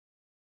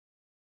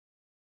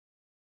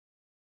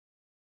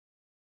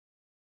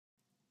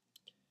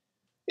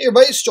Hey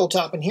everybody, it's Joel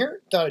Toppin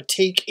here. Thought I'd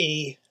take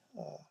a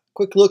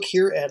quick look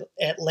here at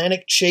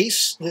Atlantic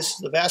Chase. This is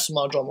the VASSAL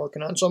module I'm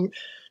working on. So I'm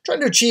trying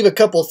to achieve a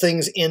couple of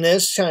things in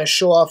this, kind of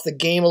show off the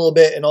game a little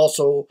bit and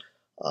also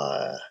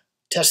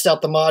test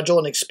out the module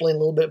and explain a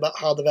little bit about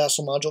how the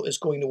VASSAL module is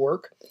going to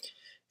work.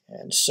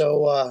 And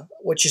so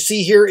what you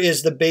see here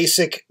is the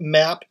basic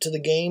map to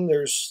the game.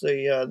 There's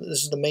the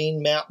this is the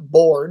main map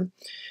board.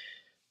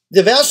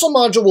 The VASSAL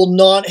module will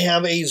not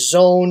have a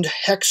zoned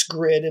hex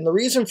grid, and the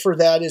reason for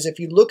that is if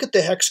you look at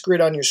the hex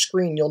grid on your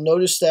screen, you'll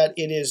notice that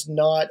it is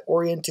not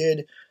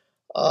oriented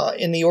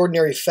in the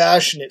ordinary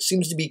fashion. It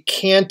seems to be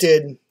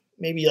canted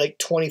maybe like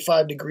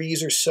 25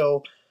 degrees or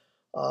so.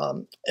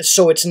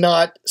 So it's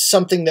not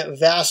something that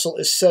VASSAL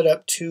is set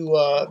up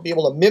to be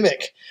able to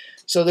mimic.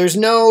 So there's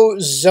no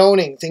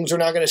zoning. Things are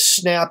not going to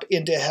snap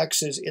into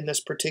hexes in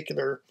this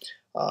particular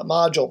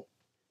module.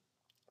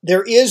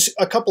 There is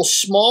a couple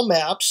small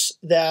maps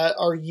that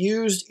are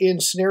used in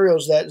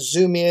scenarios that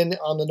zoom in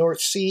on the North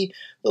Sea.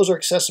 Those are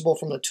accessible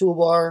from the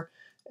toolbar,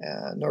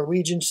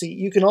 Norwegian Sea.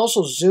 You can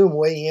also zoom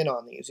way in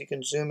on these. You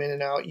can zoom in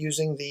and out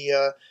using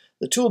the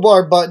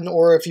toolbar button,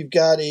 or if you've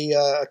got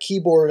a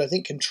keyboard, I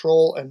think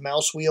control and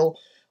mouse wheel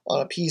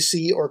on a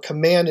PC, or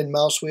command and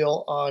mouse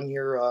wheel on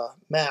your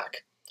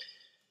Mac.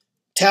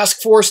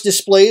 Task force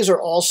displays are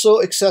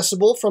also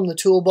accessible from the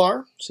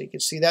toolbar, so you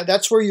can see that.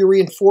 That's where your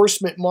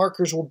reinforcement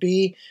markers will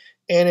be,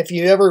 and if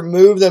you ever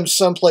move them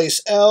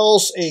someplace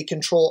else, a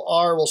Control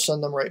R will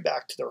send them right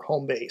back to their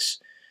home base.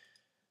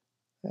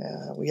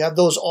 We have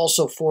those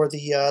also for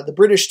the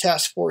British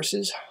task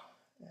forces,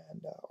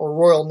 or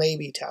Royal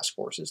Navy task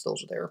forces.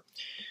 Those are there.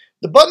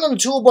 The button on the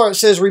toolbar that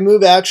says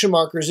Remove Action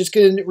Markers, it's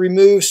going to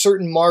remove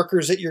certain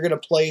markers that you're going to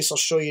place. I'll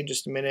show you in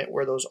just a minute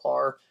where those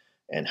are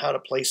and how to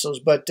place those.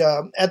 But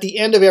at the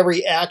end of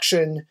every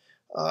action,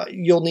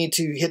 you'll need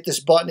to hit this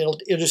button. It'll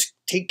just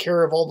take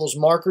care of all those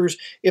markers.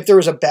 If there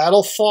was a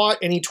battle fought,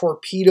 any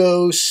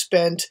torpedoes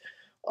spent,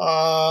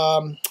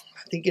 I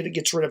think it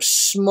gets rid of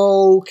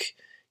smoke,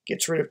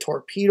 gets rid of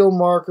torpedo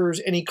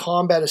markers, any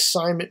combat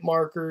assignment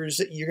markers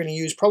that you're going to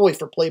use probably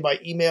for play by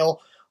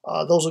email,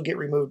 those will get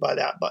removed by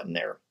that button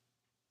there.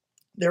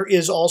 There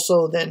is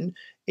also then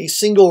a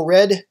single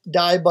red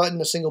die button,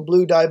 a single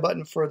blue die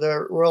button for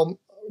the Royal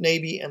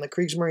Navy and the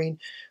Kriegsmarine,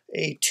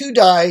 a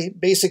 2-die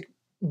basic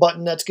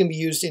button that's going to be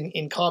used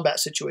in combat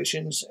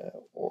situations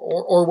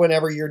or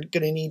whenever you're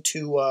going to need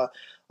to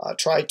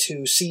try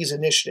to seize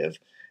initiative,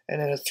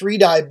 and then a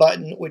 3-die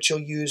button which you'll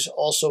use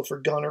also for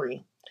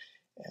gunnery.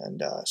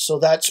 And so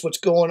that's what's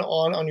going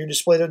on your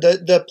display.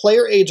 The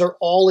player aids are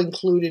all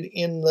included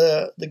in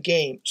the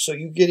game, so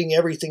you're getting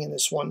everything in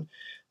this one.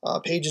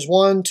 Pages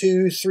 1,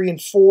 2, 3,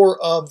 and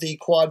 4 of the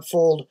quad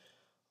fold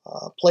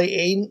play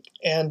aid,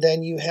 and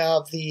then you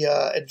have the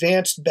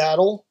advanced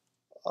battle.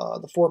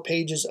 The 4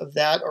 pages of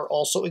that are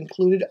also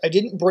included. I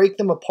didn't break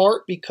them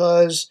apart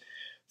because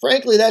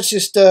frankly that's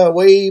just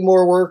way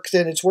more work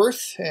than it's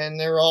worth, and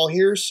they're all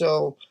here,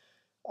 so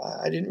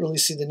I didn't really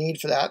see the need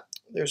for that.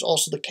 There's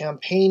also the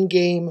campaign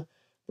game,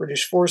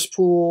 British force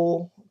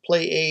pool,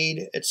 play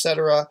aid,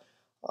 etc.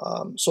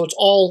 So it's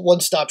all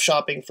one-stop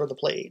shopping for the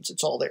play aids.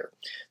 It's all there.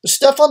 The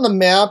stuff on the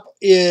map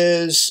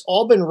is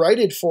all been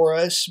righted for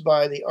us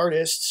by the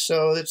artist,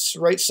 so it's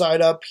right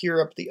side up here,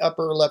 up the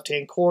upper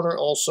left-hand corner,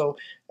 also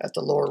at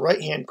the lower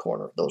right-hand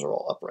corner. Those are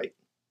all upright.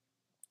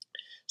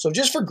 So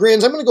just for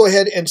grins, I'm going to go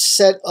ahead and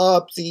set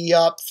up the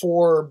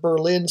for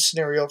Berlin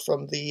scenario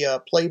from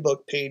the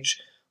playbook page,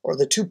 or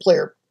the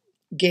 2-player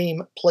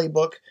game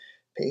playbook,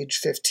 page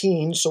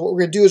 15. So what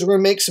we're going to do is we're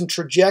going to make some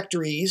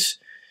trajectories.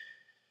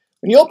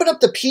 When you open up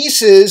the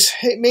pieces,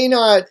 it may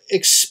not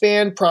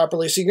expand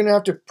properly, so you're going to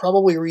have to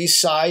probably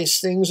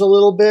resize things a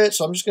little bit.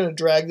 So I'm just going to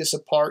drag this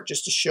apart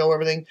just to show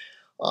everything.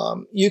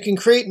 You can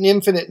create an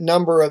infinite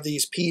number of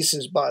these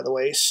pieces, by the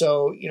way,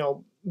 so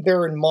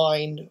bear in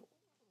mind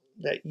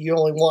that you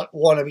only want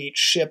one of each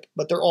ship,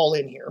 but they're all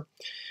in here.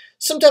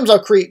 Sometimes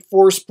I'll create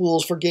force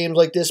pools for games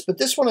like this, but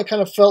this one I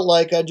kind of felt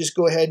like I'd just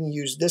go ahead and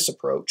use this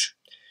approach.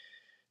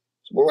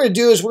 What we're going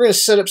to do is we're going to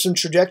set up some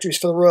trajectories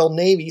for the Royal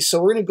Navy.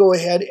 So we're going to go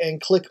ahead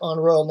and click on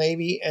Royal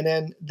Navy, and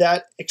then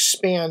that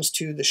expands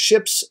to the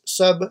ships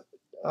sub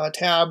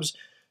tabs,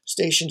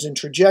 stations and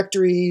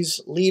trajectories,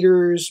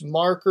 leaders,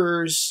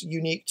 markers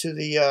unique to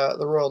the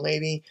Royal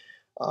Navy.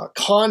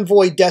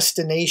 Convoy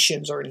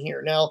destinations are in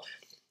here. Now,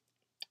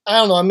 I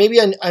don't know, maybe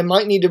I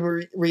might need to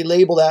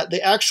relabel that.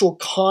 The actual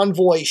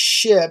convoy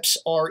ships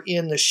are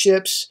in the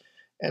ships,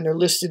 and they're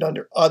listed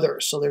under Other.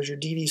 So there's your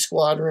DD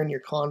Squadron, your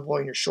Convoy,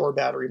 and your Shore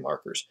Battery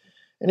markers.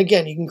 And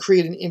again, you can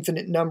create an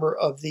infinite number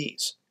of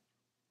these.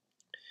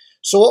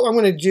 So what I'm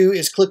going to do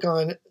is click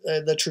on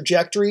the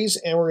trajectories,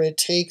 and we're going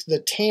to take the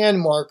tan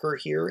marker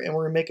here, and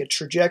we're going to make a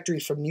trajectory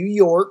from New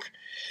York,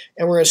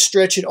 and we're going to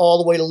stretch it all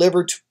the way to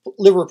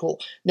Liverpool.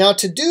 Now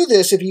to do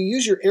this, if you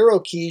use your arrow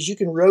keys, you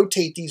can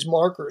rotate these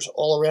markers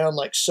all around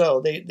like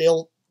so.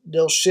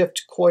 They'll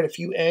shift quite a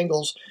few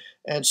angles,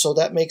 and so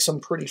that makes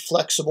them pretty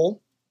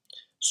flexible.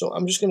 So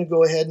I'm just going to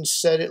go ahead and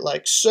set it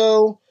like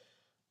so,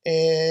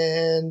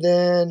 and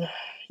then,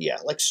 yeah,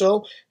 like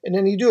so. And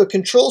then you do a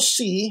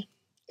Control-C,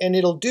 and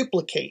it'll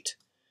duplicate.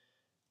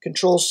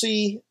 Control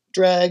C,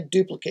 drag,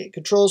 duplicate.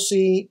 Control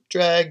C,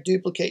 drag,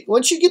 duplicate.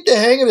 Once you get the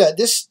hang of that,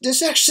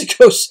 this actually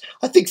goes,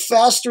 I think,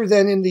 faster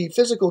than in the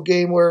physical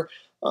game where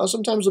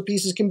sometimes the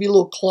pieces can be a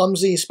little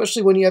clumsy,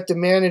 especially when you have to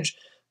manage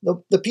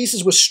the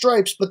pieces with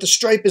stripes, but the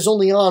stripe is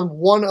only on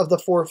one of the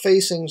 4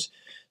 facings.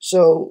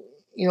 So,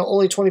 you know,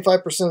 only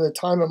 25% of the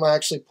time am I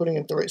actually putting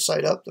it the right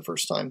side up the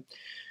first time.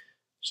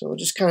 So we'll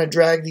just kind of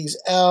drag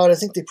these out. I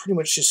think they pretty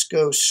much just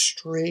go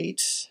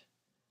straight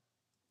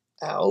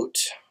out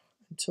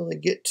until they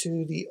get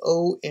to the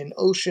O in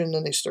ocean,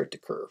 then they start to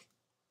curve.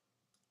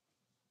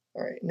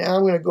 All right, now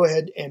I'm going to go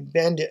ahead and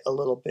bend it a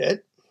little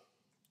bit.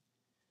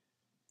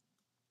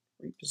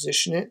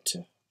 Reposition it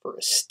for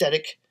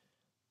aesthetic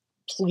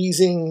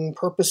pleasing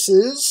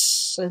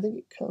purposes. I think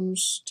it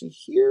comes to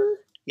here.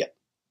 Yep.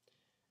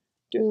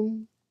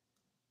 Doom,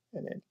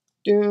 and then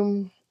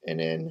doom, and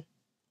then,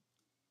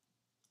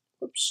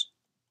 whoops,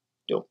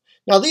 doom.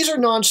 Now these are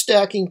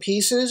non-stacking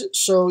pieces,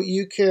 so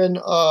you can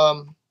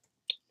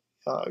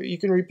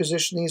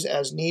reposition these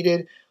as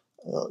needed.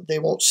 They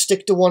won't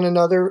stick to one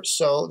another,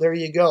 so there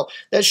you go.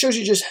 That shows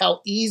you just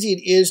how easy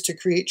it is to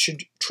create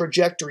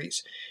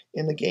trajectories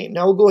in the game.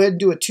 Now we'll go ahead and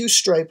do a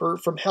 2-striper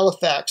from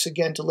Halifax,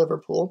 again to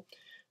Liverpool,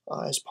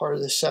 as part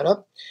of this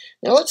setup.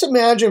 Now let's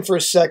imagine for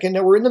a second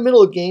that we're in the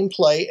middle of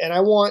gameplay and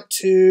I want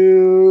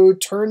to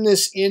turn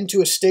this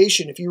into a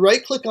station. If you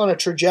right-click on a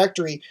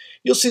trajectory,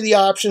 you'll see the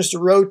options to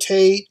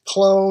rotate,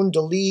 clone,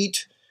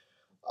 delete,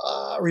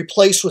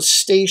 replace with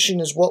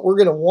station is what we're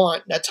going to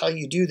want. That's how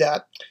you do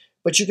that.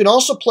 But you can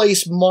also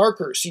place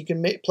markers. You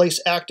can place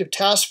active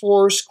task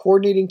force,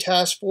 coordinating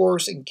task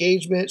force,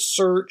 engagement,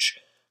 search,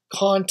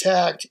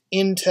 contact,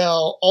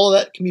 intel, all of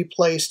that can be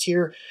placed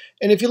here.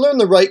 And if you learn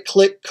the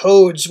right-click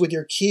codes with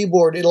your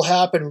keyboard, it'll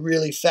happen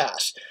really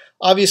fast.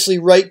 Obviously,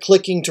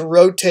 right-clicking to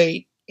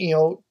rotate, you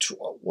know,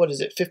 what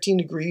is it, 15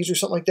 degrees or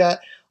something like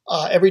that,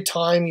 every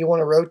time you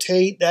want to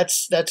rotate,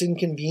 that's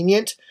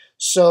inconvenient.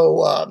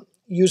 So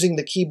using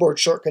the keyboard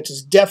shortcuts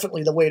is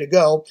definitely the way to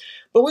go.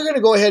 But we're going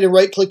to go ahead and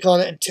right-click on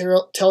it and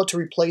tell it to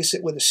replace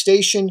it with a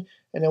station,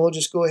 and then we'll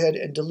just go ahead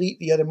and delete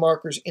the other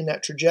markers in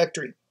that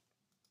trajectory.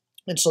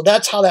 And so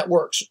that's how that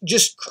works.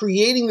 Just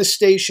creating the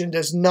station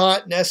does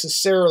not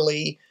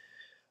necessarily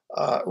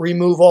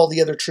remove all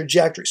the other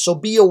trajectories. So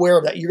be aware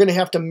of that. You're going to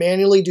have to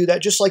manually do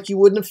that, just like you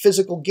would in a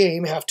physical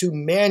game, have to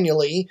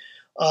manually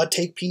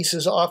take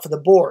pieces off of the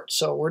board.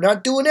 So we're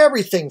not doing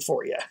everything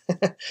for you.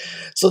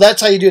 So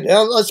that's how you do it.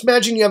 Now let's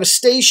imagine you have a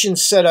station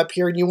set up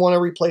here and you want to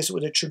replace it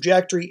with a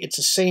trajectory. It's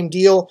the same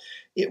deal.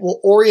 It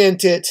will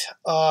orient it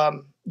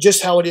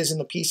just how it is in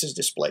the pieces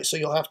display. So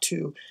you'll have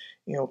to,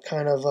 you know,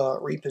 kind of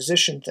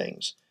reposition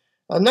things.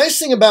 A nice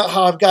thing about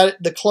how I've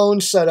got the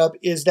clone set up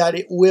is that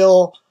it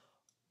will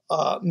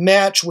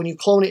match, when you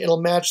clone it,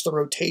 it'll match the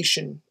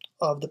rotation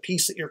of the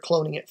piece that you're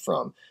cloning it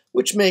from,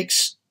 which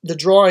makes the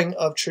drawing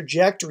of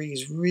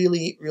trajectories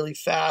really, really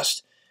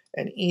fast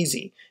and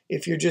easy.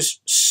 If you're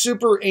just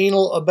super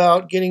anal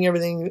about getting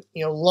everything,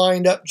 you know,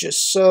 lined up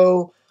just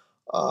so,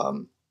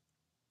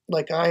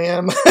 like I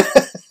am,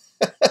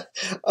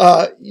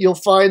 you'll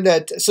find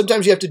that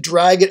sometimes you have to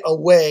drag it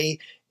away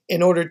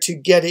in order to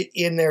get it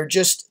in there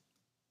just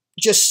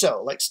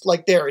so,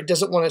 like there. It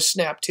doesn't want to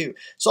snap to.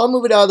 So I'll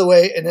move it out of the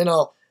way, and then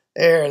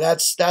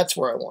that's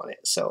where I want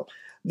it. So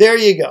there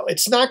you go.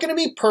 It's not going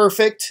to be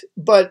perfect,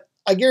 but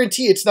I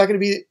guarantee it's not going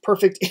to be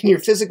perfect in your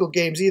physical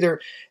games either.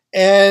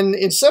 And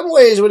in some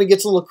ways, when it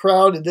gets a little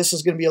crowded, this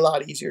is going to be a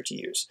lot easier to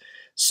use.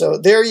 So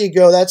there you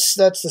go. That's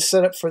the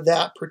setup for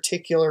that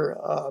particular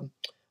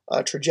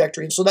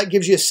trajectory. And so that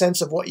gives you a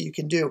sense of what you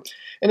can do.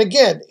 And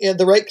again, in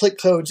the right-click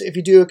codes, if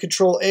you do a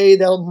Control-A,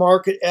 that'll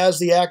mark it as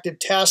the active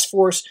task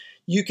force.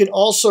 You can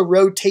also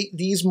rotate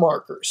these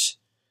markers,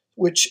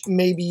 which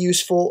may be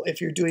useful if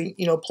you're doing,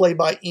 you know, play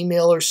by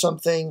email or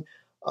something,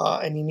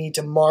 and you need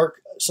to mark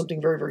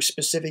something very, very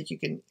specific. You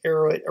can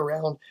arrow it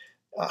around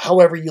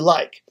however you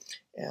like.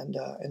 And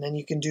then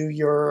you can do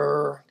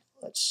your,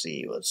 let's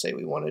say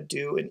we want to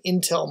do an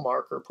Intel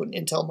marker, put an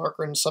Intel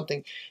marker in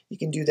something, you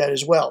can do that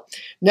as well.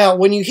 Now,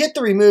 when you hit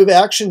the Remove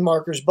Action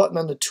Markers button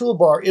on the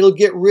toolbar, it'll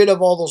get rid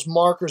of all those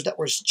markers that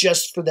were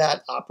just for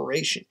that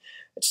operation.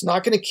 It's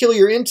not going to kill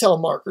your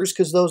Intel markers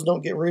because those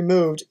don't get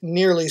removed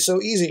nearly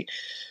so easy.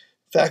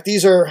 In fact,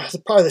 these are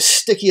probably the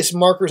stickiest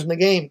markers in the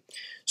game.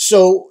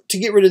 So to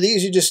get rid of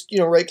these, you just, you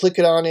know, right-click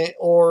it on it,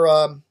 or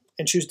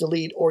and choose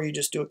Delete, or you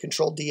just do a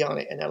Control-D on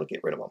it, and that'll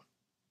get rid of them.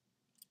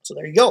 So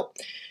there you go.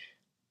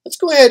 Let's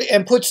go ahead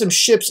and put some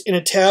ships in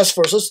a task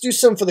force. Let's do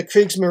some for the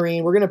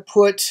Kriegsmarine. We're going to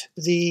put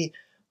the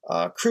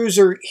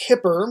cruiser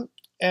Hipper,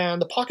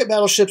 and the pocket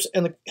battleships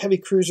and the heavy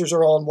cruisers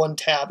are all in one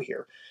tab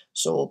here.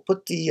 So we'll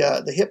put the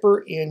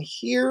Hipper in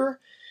here,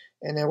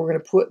 and then we're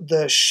going to put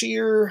the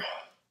Sheer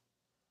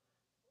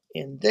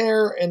in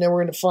there, and then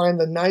we're going to find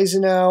the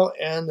Gneisenau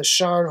and the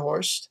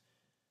Scharnhorst.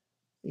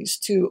 These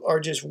two are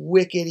just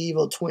wicked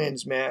evil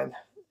twins, man.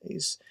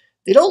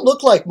 They don't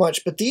look like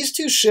much, but these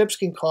two ships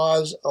can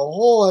cause a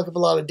whole heck of a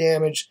lot of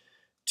damage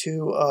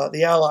to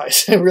the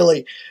Allies. It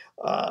really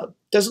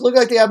doesn't look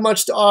like they have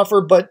much to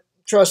offer, but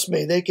Trust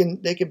me, they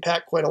can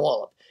pack quite a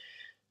wallop.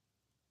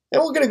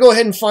 Then we're going to go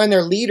ahead and find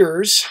their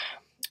leaders.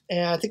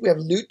 And I think we have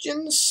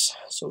Lutyens.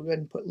 So we'll go ahead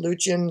and put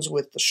Lutyens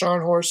with the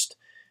Scharnhorst.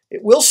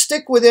 It will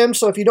stick with him,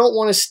 so if you don't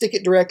want to stick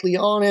it directly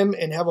on him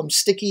and have him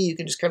sticky, you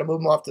can just kind of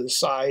move him off to the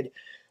side.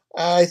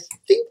 I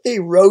think they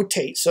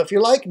rotate. So if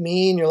you're like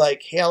me and you're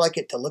like, hey, I like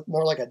it to look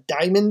more like a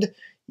diamond,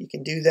 you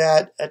can do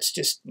that. That's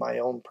just my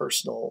own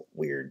personal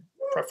weird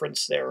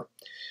preference there.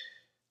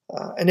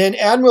 And then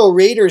Admiral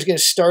Raider is going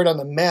to start on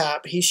the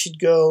map. He should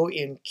go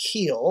in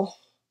Kiel.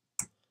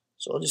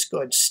 So I'll just go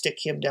ahead and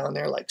stick him down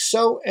there like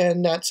so,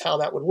 and that's how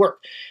that would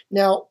work.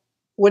 Now,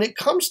 when it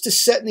comes to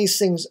setting these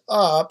things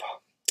up,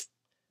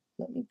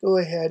 let me go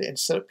ahead and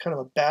set up kind of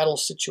a battle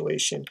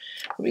situation.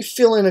 Let me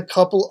fill in a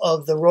couple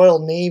of the Royal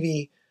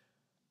Navy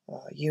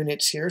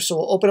units here. So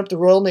we'll open up the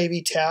Royal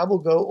Navy tab. We'll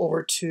go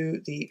over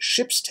to the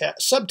Ships tab,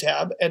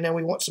 sub-tab, and then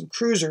we want some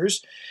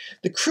cruisers.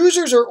 The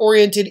cruisers are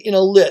oriented in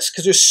a list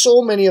because there's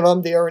so many of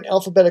them. They are in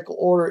alphabetical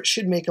order. It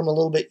should make them a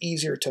little bit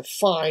easier to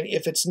find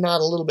if it's not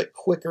a little bit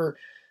quicker.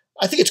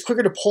 I think it's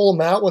quicker to pull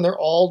them out when they're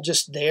all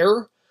just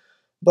there.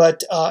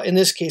 But in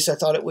this case, I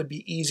thought it would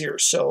be easier.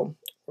 So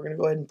we're going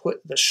to go ahead and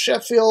put the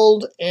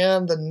Sheffield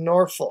and the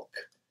Norfolk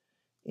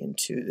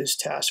into this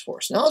task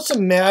force. Now let's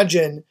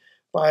imagine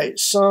by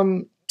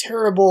some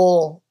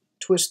terrible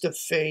twist of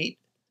fate.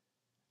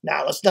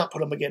 Now let's not put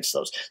them against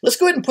those. Let's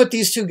go ahead and put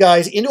these two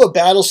guys into a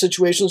battle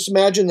situation. Let's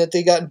imagine that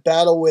they got in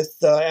battle with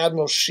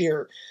Admiral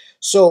Scheer.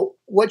 So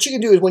what you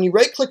can do is when you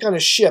right-click on a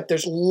ship,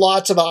 there's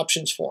lots of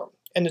options for them.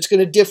 And it's going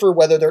to differ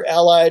whether they're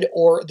allied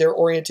or they're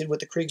oriented with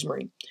the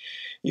Kriegsmarine.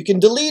 You can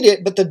delete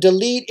it, but the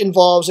delete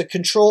involves a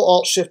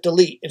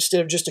Control-Alt-Shift-Delete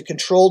instead of just a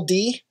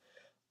Control-D.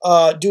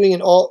 Doing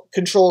an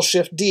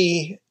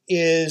Alt-Control-Shift-D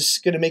is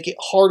going to make it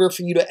harder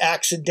for you to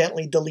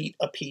accidentally delete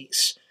a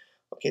piece.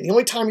 Okay, the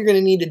only time you're going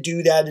to need to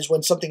do that is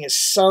when something is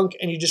sunk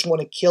and you just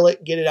want to kill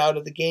it, get it out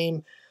of the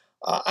game.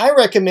 I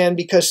recommend,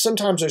 because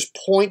sometimes there's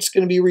points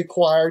going to be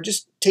required,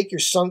 just take your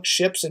sunk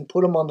ships and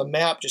put them on the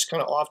map just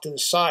kind of off to the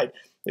side.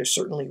 There's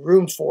certainly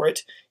room for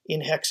it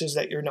in hexes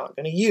that you're not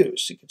going to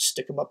use. You could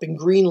stick them up in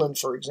Greenland,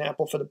 for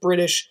example, for the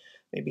British.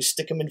 Maybe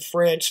stick them in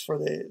France for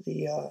the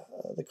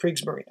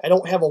Kriegsmarine. I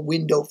don't have a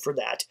window for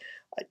that.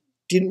 I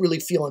didn't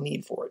really feel a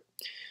need for it.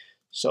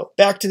 So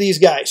back to these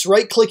guys.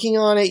 Right-clicking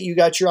on it, you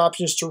got your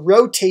options to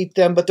rotate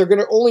them, but they're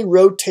going to only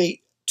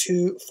rotate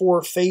to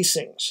 4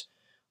 facings.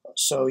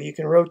 So you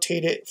can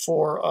rotate it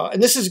for,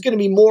 and this is going to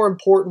be more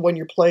important when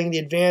you're playing the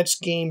advanced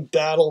game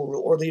battle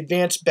rule or the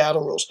advanced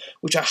battle rules,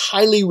 which I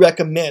highly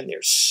recommend.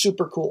 They're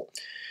super cool.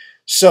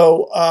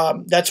 So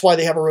that's why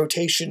they have a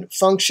rotation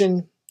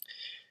function.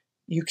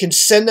 You can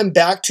send them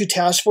back to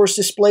task force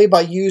display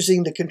by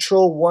using the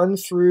control 1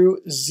 through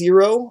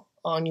 0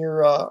 on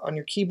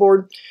your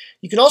keyboard.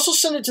 You can also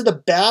send it to the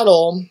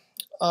battle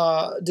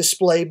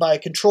display by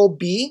control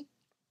B.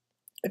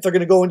 If they're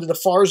going to go into the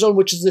far zone,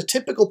 which is the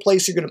typical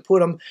place you're going to put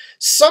them.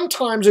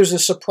 Sometimes there's a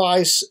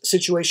surprise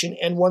situation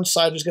and one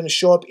side is going to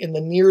show up in the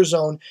near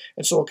zone,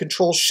 and so a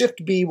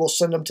Control-Shift-B will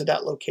send them to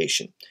that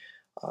location.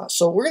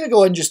 So we're going to go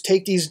ahead and just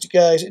take these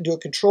guys and do a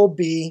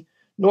Control-B,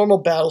 normal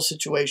battle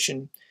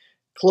situation,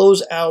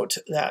 close out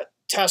that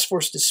task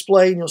force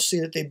display, and you'll see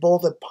that they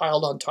both have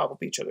piled on top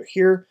of each other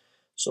here.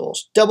 So we'll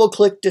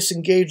double-click,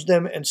 disengage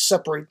them, and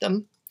separate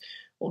them.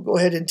 We'll go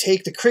ahead and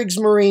take the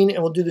Kriegsmarine,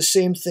 and we'll do the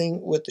same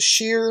thing with the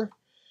Scheer.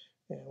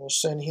 And we'll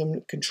send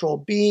him Control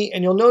B,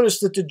 and you'll notice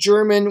that the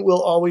German will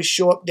always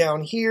show up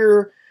down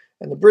here,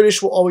 and the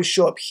British will always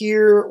show up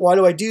here. Why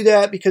do I do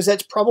that? Because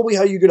that's probably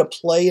how you're going to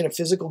play in a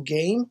physical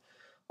game,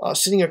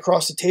 sitting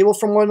across the table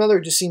from one another.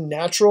 It just seemed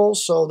natural,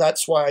 so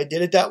that's why I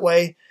did it that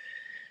way.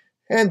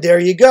 And there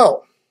you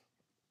go.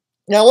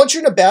 Now, once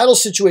you're in a battle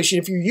situation,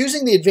 if you're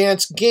using the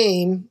advanced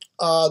game,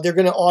 they're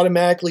going to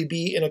automatically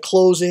be in a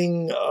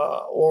closing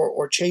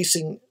or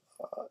chasing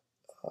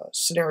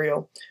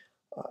scenario.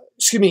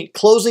 Excuse me,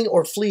 closing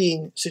or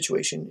fleeing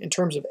situation in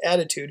terms of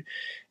attitude.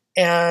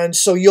 And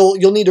so you'll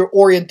need to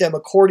orient them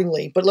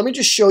accordingly. But let me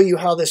just show you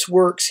how this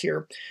works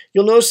here.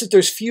 You'll notice that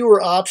there's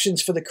fewer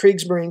options for the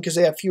Kriegsmarine because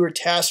they have fewer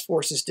task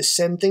forces to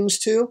send things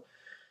to.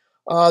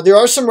 There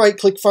are some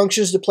right-click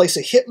functions to place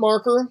a hit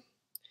marker.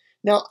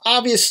 Now,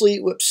 obviously,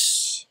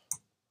 whoops,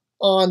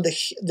 on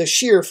the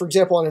Scheer, for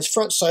example, on his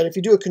front side, if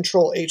you do a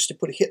Control-H to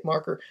put a hit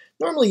marker,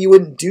 normally you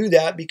wouldn't do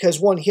that because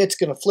one hit's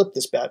going to flip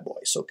this bad boy.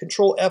 So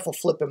Control-F will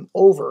flip him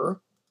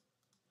over,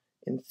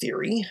 in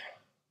theory.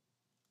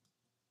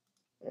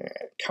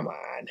 Come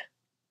on.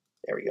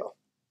 There we go.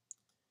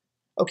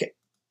 Okay,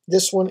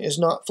 this one is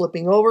not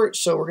flipping over,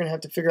 so we're going to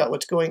have to figure out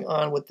what's going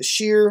on with the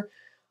Scheer.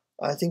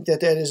 I think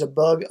that is a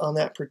bug on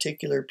that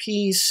particular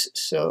piece,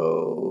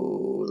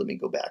 so let me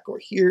go back over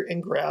here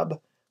and grab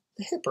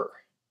the Hipper.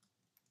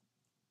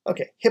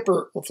 Okay,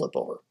 Hipper will flip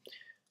over.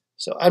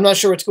 So I'm not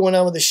sure what's going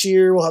on with the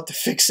Scheer. We'll have to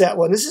fix that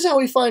one. This is how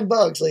we find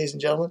bugs, ladies and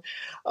gentlemen.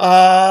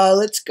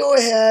 Let's go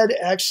ahead,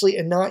 actually,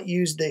 and not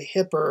use the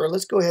Hipper.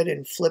 Let's go ahead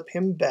and flip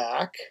him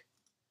back.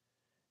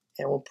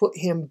 And we'll put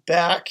him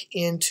back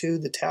into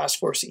the task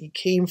force that he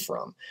came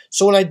from.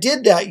 So when I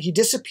did that, he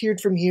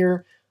disappeared from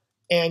here,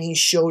 and he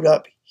showed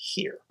up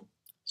here.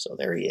 So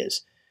there he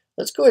is.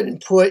 Let's go ahead and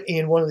put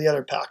in one of the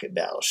other pocket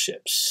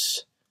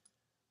battleships,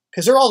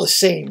 because they're all the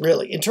same,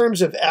 really. In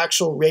terms of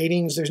actual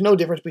ratings, there's no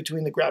difference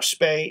between the Graf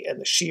Spee and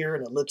the Scheer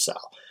and the Lützow.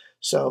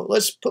 So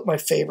let's put my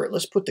favorite.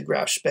 Let's put the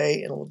Graf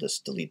Spee, and we'll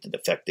just delete the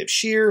defective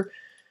Scheer.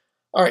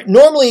 All right,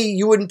 normally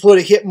you wouldn't put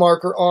a hit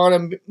marker on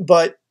him,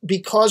 but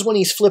because when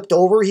he's flipped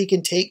over, he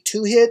can take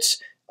 2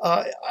 hits,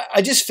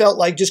 I just felt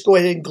like just go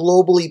ahead and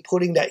globally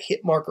putting that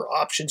hit marker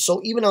option.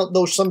 So even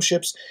though some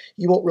ships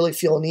you won't really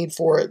feel a need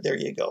for it, there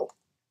you go.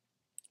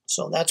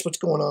 So that's what's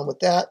going on with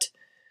that.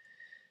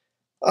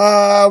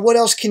 What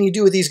else can you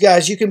do with these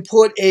guys? You can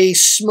put a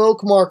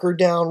smoke marker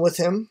down with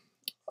him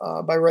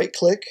by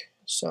right-click.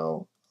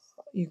 So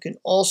you can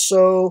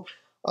also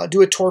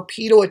do a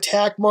torpedo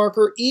attack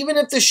marker. Even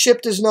if the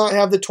ship does not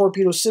have the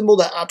torpedo symbol,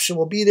 that option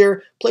will be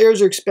there.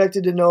 Players are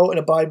expected to know and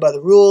abide by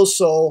the rules.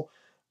 So,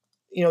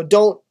 you know,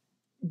 don't,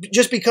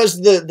 just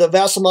because the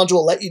Vassal module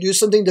will let you do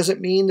something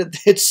doesn't mean that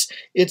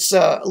it's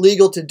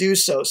legal to do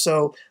so.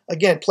 So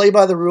again, play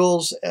by the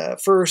rules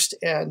first,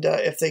 and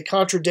if they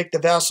contradict the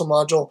Vassal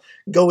module,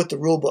 go with the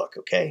rule book,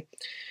 okay?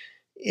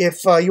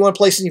 If you want to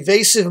place an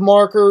evasive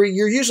marker,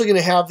 you're usually going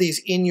to have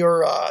these in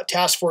your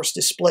task force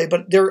display,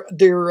 but they're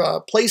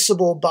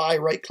placeable by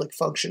right-click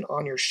function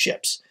on your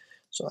ships.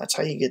 So that's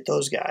how you get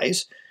those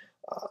guys.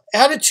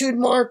 Attitude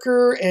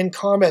marker and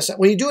combat.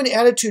 When you do an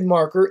attitude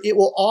marker, it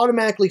will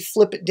automatically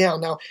flip it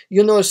down. Now,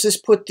 you'll notice this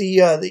put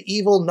the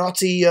evil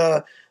Nazi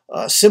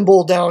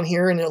symbol down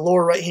here in the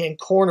lower right-hand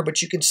corner,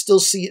 but you can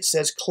still see it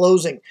says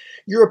closing.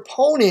 Your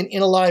opponent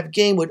in a live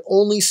game would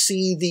only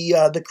see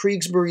the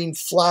Kriegsmarine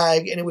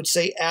flag, and it would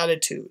say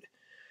attitude.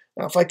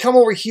 Now, if I come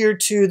over here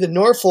to the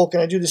Norfolk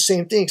and I do the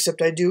same thing,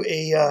 except I do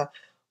a,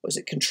 was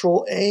it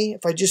Control A?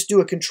 If I just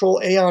do a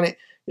Control A on it,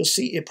 you'll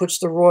see it puts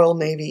the Royal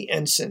Navy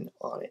ensign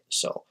on it.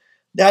 So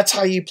that's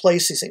how you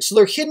place these things. So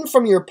they're hidden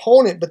from your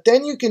opponent, but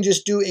then you can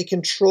just do a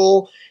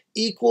Control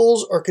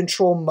equals or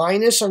Control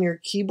minus on your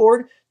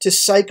keyboard to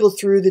cycle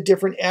through the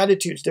different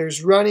attitudes.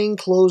 There's running,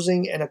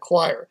 closing, and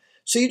acquire.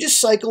 So you just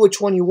cycle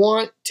which one you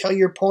want, tell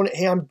your opponent,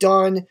 hey, I'm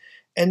done.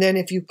 And then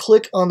if you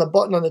click on the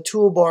button on the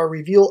toolbar,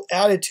 reveal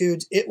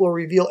attitudes, it will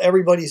reveal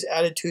everybody's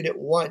attitude at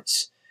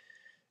once.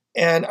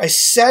 And I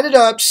set it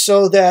up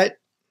so that,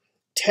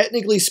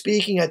 technically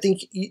speaking, I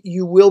think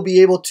you will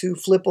be able to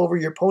flip over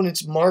your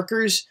opponent's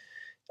markers.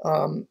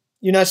 You're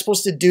not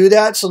supposed to do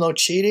that, so no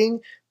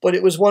cheating, but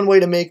it was one way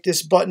to make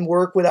this button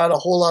work without a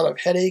whole lot of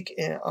headache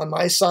on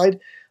my side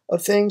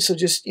of things. So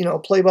just, you know,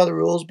 play by the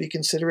rules, be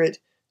considerate,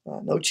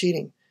 no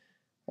cheating.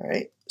 All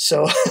right,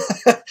 so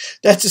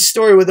that's the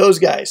story with those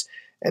guys.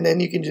 And then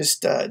you can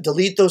just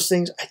delete those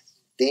things. I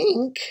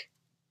think,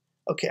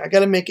 okay, I got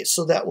to make it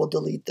so that will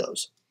delete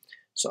those.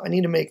 So I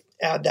need to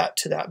add that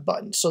to that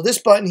button. So this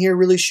button here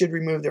really should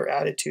remove their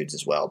attitudes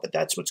as well, but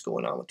that's what's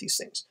going on with these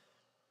things.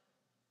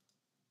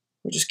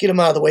 We'll just get them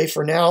out of the way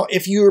for now.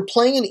 If you're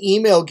playing an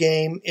email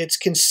game, it's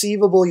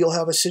conceivable you'll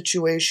have a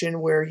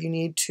situation where you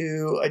need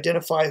to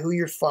identify who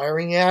you're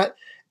firing at.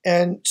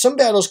 And some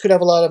battles could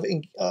have a lot of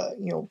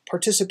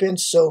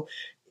participants, so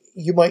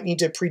you might need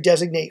to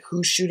pre-designate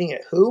who's shooting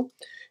at who.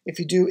 If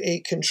you do a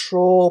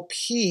Control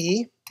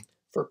P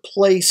for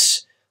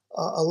place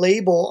a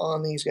label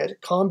on these guys, a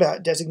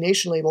combat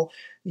designation label,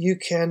 you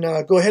can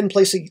go ahead and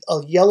place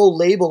a yellow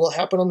label that'll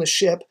happen on the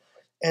ship,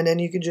 and then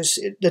you can just,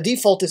 the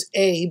default is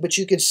A, but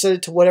you can set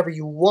it to whatever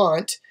you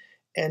want,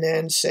 and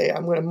then say,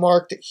 I'm going to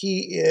mark that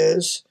he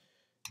is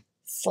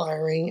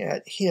firing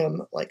at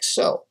him like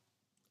so.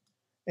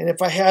 And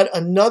if I had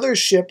another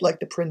ship like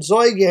the Prinz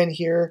Eugen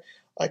here,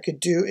 I could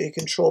do a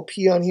Control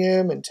P on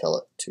him and tell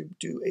it to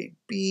do a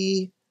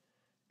B.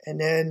 And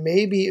then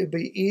maybe it would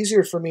be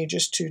easier for me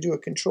just to do a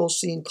Control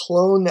C and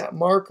clone that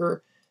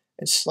marker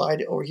and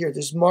slide it over here.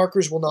 These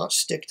markers will not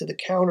stick to the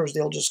counters.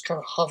 They'll just kind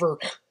of hover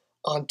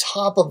on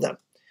top of them.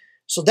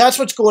 So that's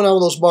what's going on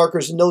with those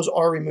markers, and those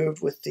are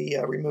removed with the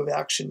remove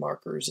action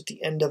markers at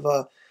the end of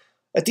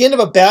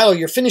a battle.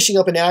 You're finishing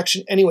up an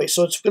action anyway,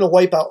 so it's going to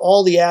wipe out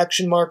all the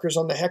action markers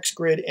on the hex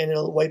grid, and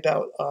it'll wipe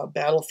out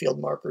battlefield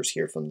markers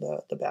here from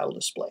the battle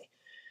display.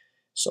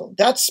 So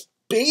that's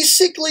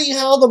basically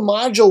how the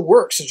module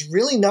works. There's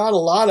really not a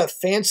lot of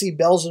fancy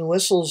bells and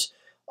whistles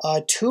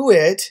to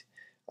it.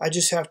 I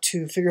just have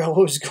to figure out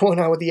what was going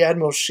on with the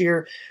Admiral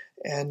Scheer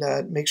and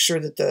make sure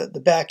that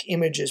the back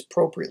image is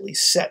appropriately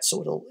set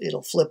so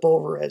it'll flip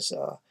over as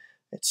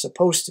it's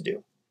supposed to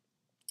do.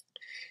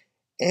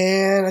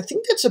 And I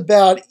think that's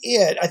about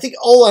it. I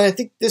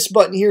think this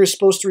button here is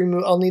supposed to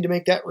remove, I'll need to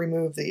make that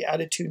remove the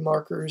attitude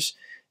markers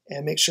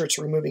and make sure it's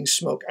removing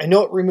smoke. I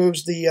know it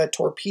removes the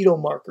torpedo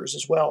markers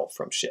as well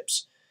from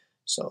ships.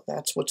 So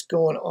that's what's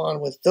going on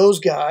with those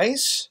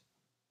guys.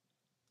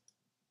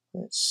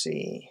 Let's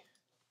see.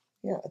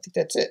 Yeah, I think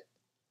that's it.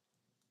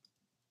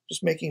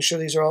 Just making sure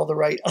these are all the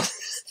right,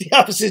 the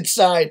opposite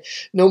side.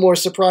 No more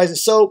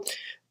surprises. So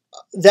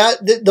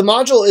the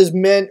module is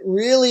meant,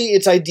 really,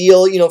 it's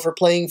ideal, for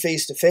playing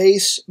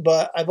face-to-face,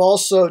 but I've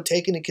also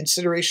taken into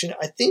consideration,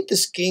 I think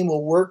this game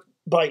will work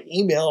by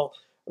email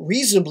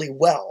reasonably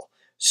well.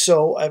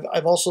 So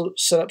I've also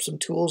set up some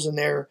tools in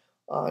there,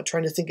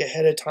 trying to think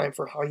ahead of time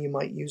for how you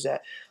might use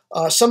that.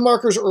 Some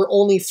markers are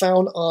only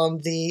found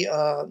on the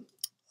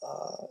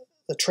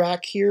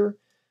track here,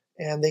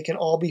 and they can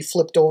all be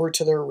flipped over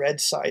to their red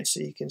side, so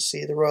you can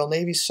see the Royal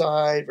Navy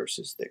side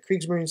versus the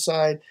Kriegsmarine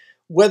side.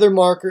 Weather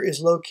marker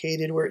is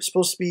located where it's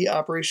supposed to be,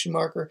 operation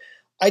marker.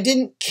 I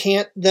didn't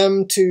cant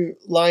them to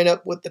line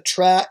up with the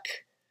track.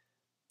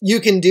 You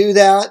can do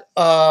that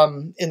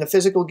in the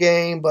physical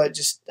game, but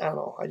just, I don't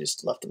know, I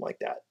just left them like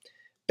that.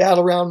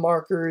 Battle round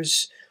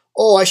markers.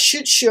 Oh, I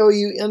should show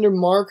you under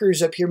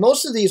markers up here.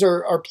 Most of these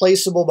are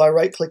placeable by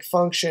right-click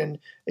function,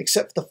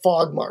 except the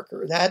fog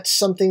marker. That's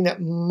something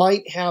that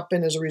might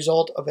happen as a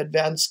result of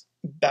advanced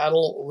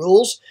battle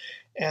rules,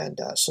 and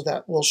so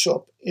that will show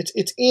up.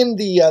 It's in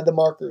the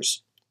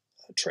markers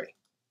tray.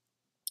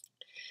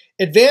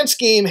 Advanced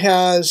game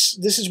has,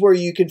 this is where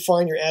you can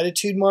find your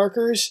attitude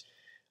markers.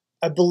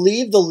 I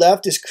believe the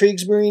left is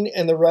Kriegsmarine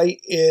and the right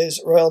is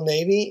Royal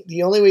Navy.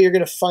 The only way you're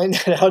going to find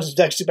that out is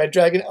actually by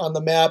dragging it on the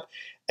map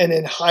and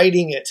then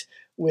hiding it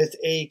with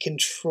a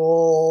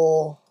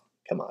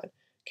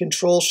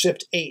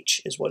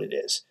Control-Shift-H is what it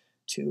is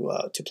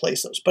to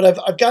place those. But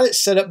I've got it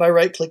set up by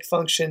right-click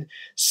function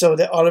so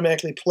that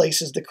automatically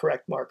places the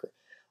correct marker.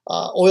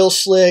 Oil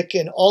slick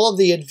and all of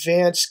the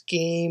advanced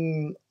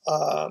game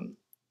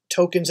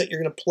tokens that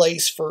you're going to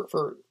place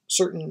for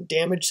certain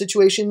damage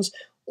situations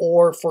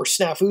or for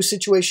snafu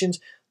situations,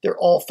 they're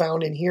all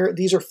found in here.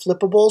 These are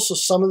flippable, so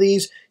some of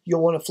these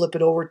you'll want to flip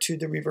it over to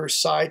the reverse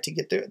side to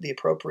get the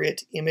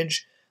appropriate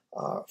image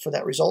for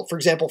that result. For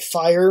example,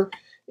 fire,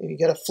 you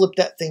got to flip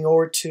that thing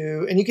over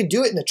to, and you can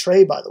do it in the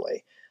tray, by the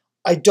way.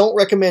 I don't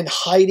recommend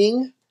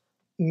hiding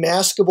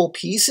maskable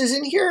pieces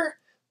in here,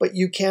 but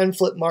you can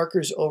flip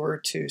markers over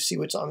to see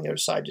what's on the other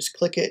side. Just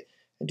click it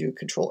and do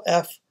Control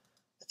F.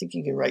 I think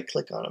you can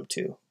right-click on them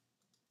too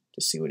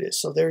to see what it is.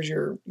 So there's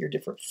your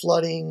different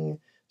flooding.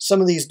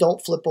 Some of these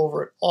don't flip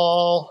over at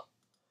all.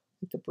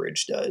 I think the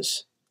bridge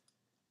does.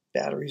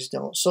 Batteries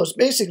don't. So it's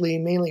basically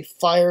mainly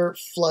fire,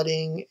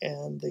 flooding,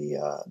 and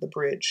the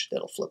bridge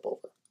that'll flip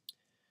over.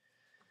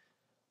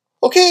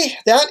 Okay,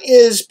 that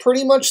is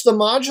pretty much the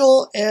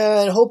module,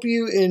 and I hope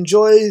you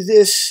enjoy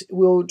this.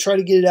 We'll try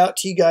to get it out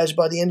to you guys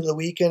by the end of the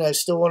weekend. I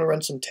still want to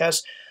run some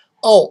tests.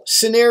 Oh,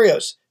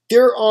 scenarios.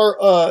 There are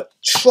a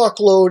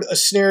truckload of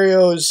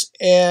scenarios,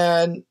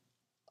 and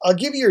I'll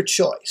give you your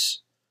choice.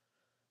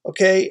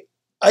 Okay,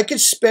 I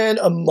could spend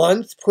a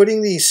month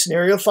putting these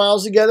scenario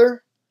files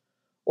together,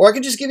 or I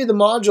could just give you the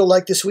module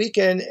like this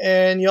weekend,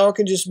 and y'all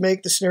can just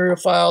make the scenario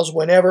files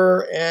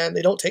whenever, and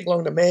they don't take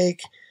long to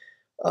make.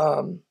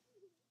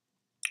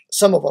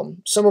 Some of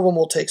them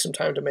will take some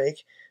time to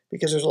make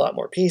because there's a lot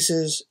more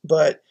pieces,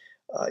 but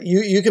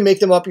you can make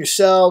them up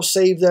yourself,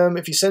 save them.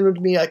 If you send them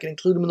to me, I can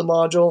include them in the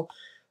module.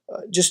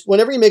 Just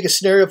whenever you make a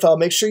scenario file,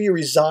 make sure you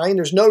resign.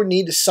 There's no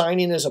need to sign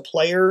in as a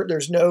player.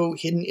 There's no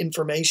hidden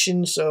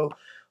information, so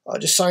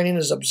just sign in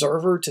as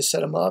observer to set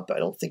them up. I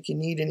don't think you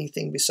need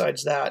anything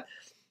besides that,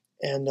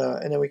 and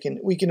then we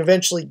can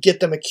eventually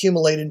get them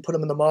accumulated and put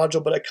them in the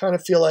module. But I kind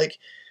of feel like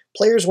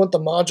players want the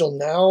module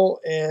now,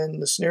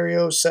 and the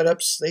scenario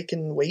setups, they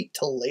can wait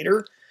till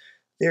later.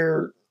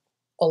 It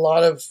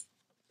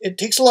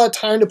takes a lot of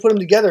time to put them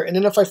together, and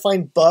then if I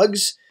find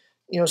bugs,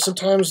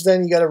 sometimes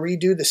then you got to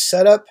redo the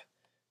setup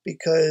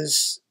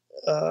because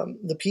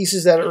the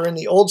pieces that are in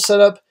the old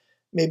setup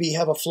maybe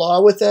have a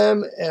flaw with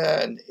them,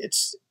 and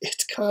it's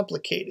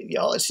complicated,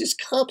 y'all. It's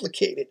just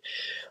complicated.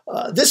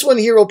 This one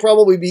here will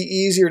probably be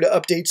easier to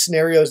update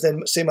scenarios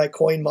than, say, my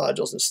coin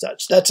modules and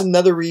such. That's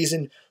another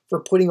reason for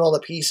putting all the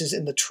pieces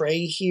in the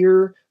tray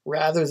here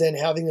rather than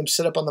having them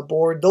set up on the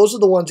board. Those are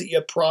the ones that you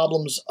have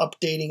problems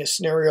updating a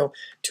scenario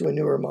to a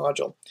newer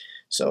module.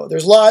 So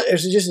there's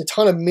just a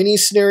ton of mini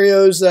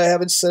scenarios that I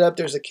haven't set up.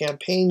 There's a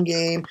campaign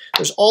game.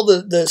 There's all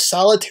the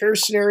solitaire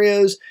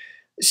scenarios.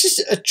 It's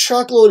just a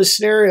truckload of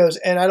scenarios,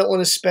 and I don't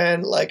want to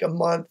spend like a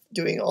month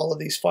doing all of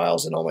these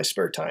files in all my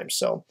spare time.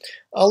 So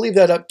I'll leave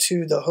that up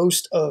to the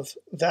host of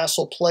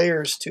Vassal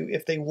players to,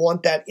 if they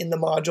want that in the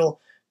module,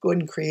 go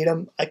ahead and create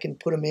them. I can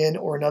put them in,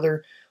 or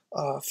another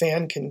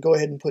fan can go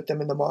ahead and put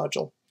them in the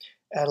module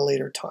at a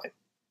later time.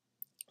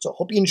 So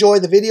hope you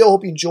enjoyed the video.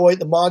 Hope you enjoyed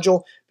the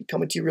module. Be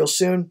coming to you real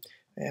soon,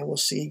 and we'll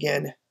see you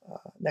again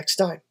next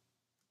time.